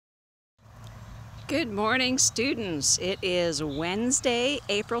Good morning, students. It is Wednesday,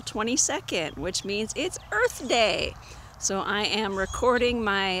 April 22nd, which means it's Earth Day. So I am recording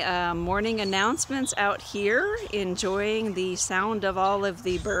my morning announcements out here, enjoying the sound of all of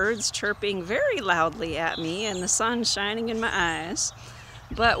the birds chirping very loudly at me and the sun shining in my eyes.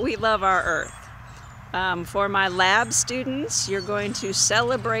 But we love our Earth. For my lab students, you're going to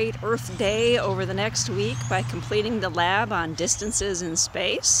celebrate Earth Day over the next week by completing the lab on distances in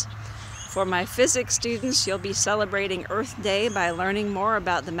space. For my physics students, you'll be celebrating Earth Day by learning more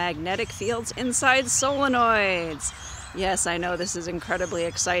about the magnetic fields inside solenoids. Yes, I know this is an incredibly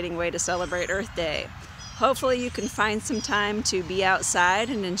exciting way to celebrate Earth Day. Hopefully you can find some time to be outside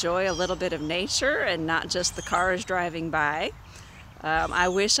and enjoy a little bit of nature and not just the cars driving by. I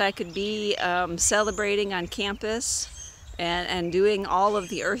wish I could be celebrating on campus and doing all of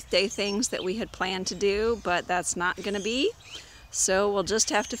the Earth Day things that we had planned to do, but that's not going to be. So we'll just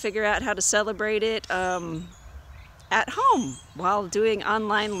have to figure out how to celebrate it at home while doing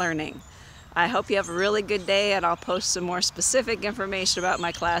online learning. I hope you have a really good day, and I'll post some more specific information about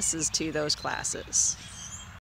my classes to those classes.